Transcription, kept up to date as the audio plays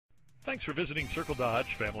Thanks for visiting Circle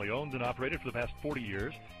Dodge, family owned and operated for the past 40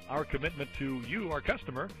 years. Our commitment to you, our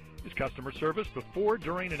customer, is customer service before,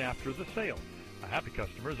 during, and after the sale. A happy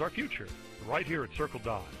customer is our future, right here at Circle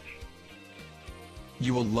Dodge.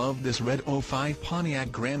 You will love this red '05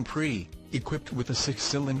 Pontiac Grand Prix, equipped with a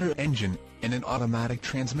 6-cylinder engine and an automatic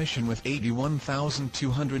transmission with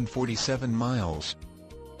 81,247 miles.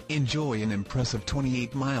 Enjoy an impressive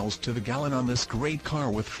 28 miles to the gallon on this great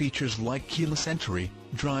car with features like keyless entry,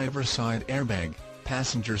 driver side airbag,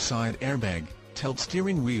 passenger side airbag, tilt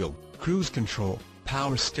steering wheel, cruise control,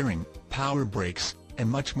 power steering, power brakes, and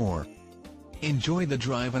much more. Enjoy the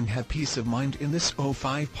drive and have peace of mind in this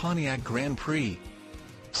 '05 Pontiac Grand Prix.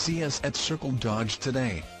 See us at Circle Dodge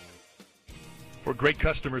today. For great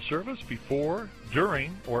customer service before,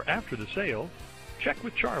 during, or after the sale, check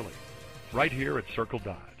with Charlie, right here at Circle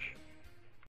Dodge.